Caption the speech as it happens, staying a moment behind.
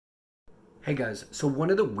Hey guys, so one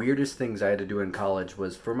of the weirdest things I had to do in college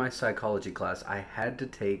was for my psychology class, I had to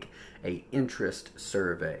take a interest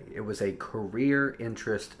survey. It was a career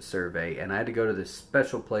interest survey, and I had to go to this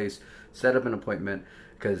special place, set up an appointment,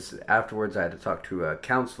 because afterwards I had to talk to a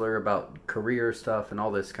counselor about career stuff and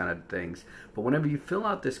all this kind of things. But whenever you fill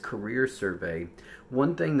out this career survey,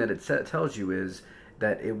 one thing that tells you is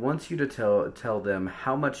that it wants you to tell them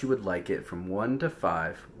how much you would like it from 1 to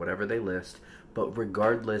 5, whatever they list, but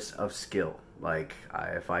regardless of skill. Like,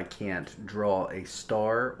 if I can't draw a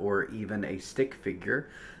star or even a stick figure,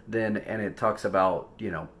 then, and it talks about,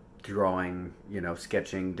 drawing,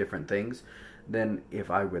 sketching different things, then if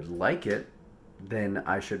I would like it, then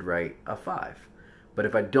I should write a 5. But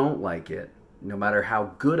if I don't like it, no matter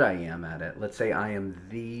how good I am at it, let's say I am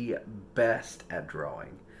the best at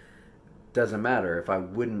drawing, doesn't matter. If I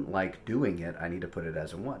wouldn't like doing it, I need to put it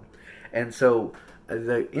as a 1. And so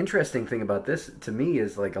the interesting thing about this to me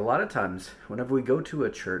is, like, a lot of times whenever we go to a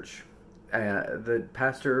church, the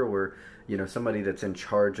pastor or somebody that's in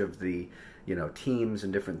charge of the teams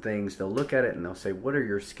and different things, they'll look at it and they'll say, what are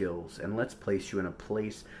your skills, and let's place you in a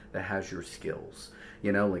place that has your skills.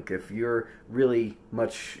 Like, if you're really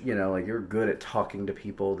much, like, you're good at talking to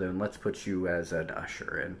people, then let's put you as an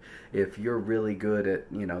usher. And if you're really good at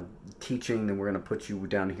teaching, then we're going to put you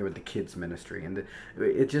down here with the kids ministry. And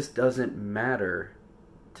it just doesn't matter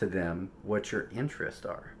to them what your interests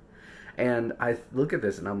are. And I look at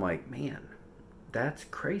this and I'm like, man, that's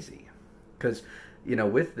crazy. Because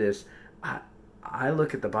with this, I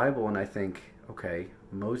look at the Bible and I think, okay,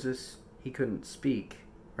 Moses, he couldn't speak,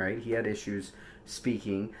 right? He had issues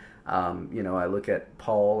speaking. I look at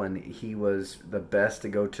Paul, and he was the best to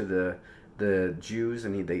go to the Jews,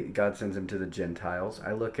 and God sends him to the Gentiles.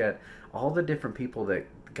 I look at all the different people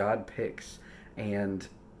that God picks, and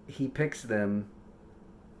he picks them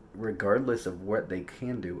regardless of what they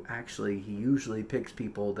can do. Actually, he usually picks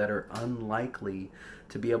people that are unlikely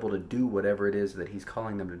to be able to do whatever it is that he's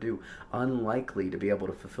calling them to do, unlikely to be able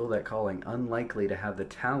to fulfill that calling, unlikely to have the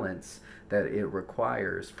talents that it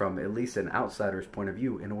requires from at least an outsider's point of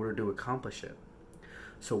view in order to accomplish it.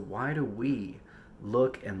 So why do we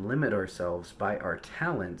look and limit ourselves by our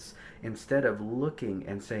talents instead of looking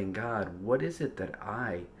and saying, God, what is it that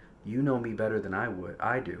you know me better than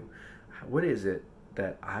I do. What is it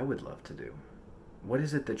that I would love to do? What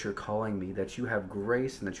is it that you're calling me, that you have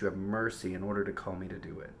grace and that you have mercy in order to call me to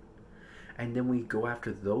do it? And then we go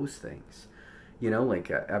after those things.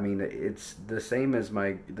 It's the same as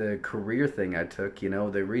the career thing I took.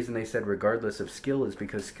 The reason they said regardless of skill is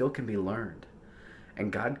because skill can be learned.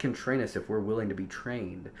 And God can train us if we're willing to be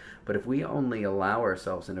trained. But if we only allow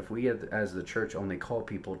ourselves, and if we as the church only call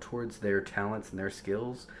people towards their talents and their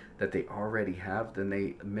skills that they already have, then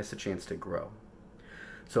they miss a chance to grow.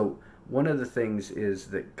 So one of the things is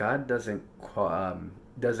that God doesn't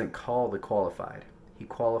call the qualified. He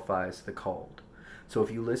qualifies the called. So if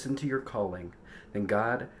you listen to your calling, then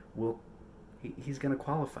God He's going to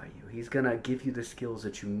qualify you. He's going to give you the skills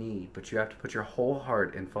that you need, but you have to put your whole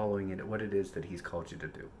heart in following it, what it is that He's called you to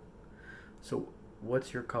do. So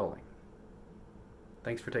what's your calling?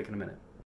 Thanks for taking a minute.